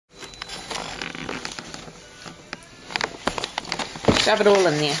Shove it all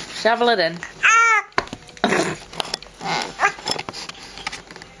in there. Shovel it in.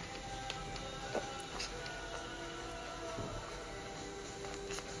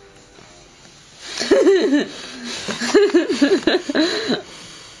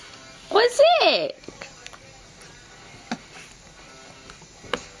 What's it?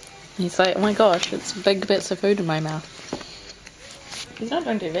 He's like, oh my gosh, it's big bits of food in my mouth. He's not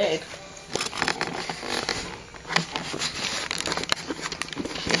doing too bad.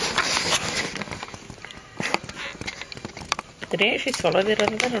 Did he actually swallow that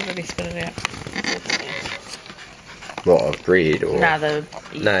little bit, or did he spit it out? What, of bread or? Nah, the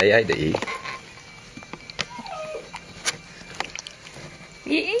egg. No, he ate the egg.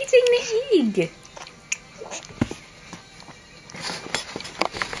 You're eating the egg!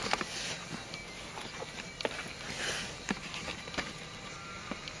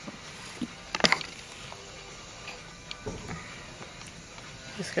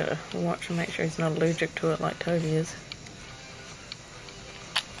 Just gotta watch and make sure he's not allergic to it like Toby is.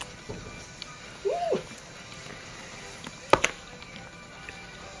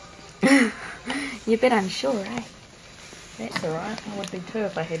 You're a bit unsure, eh? That's alright. I would be too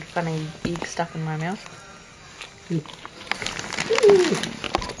if I had funny egg stuff in my mouth.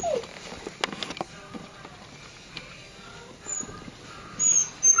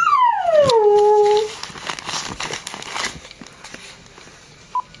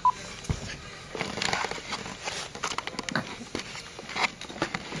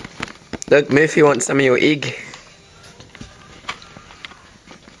 Look, Murphy wants some of your egg.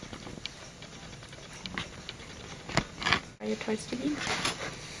 Are you toasted egg?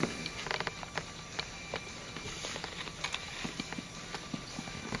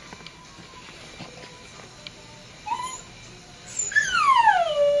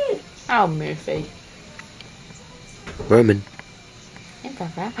 Oh, Murphy. Roman. Hey,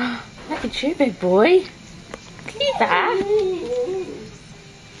 Papa. Look at you, big boy. Clever.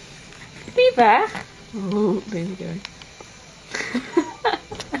 Clever. Oh, there we go.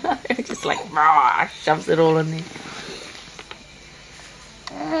 Just like, rah, shoves it all in there.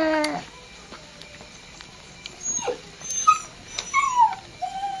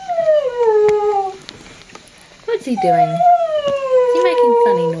 What's he doing? Is he making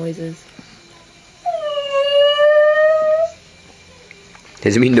funny noises?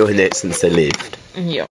 Has he been doing that since they left? Yeah.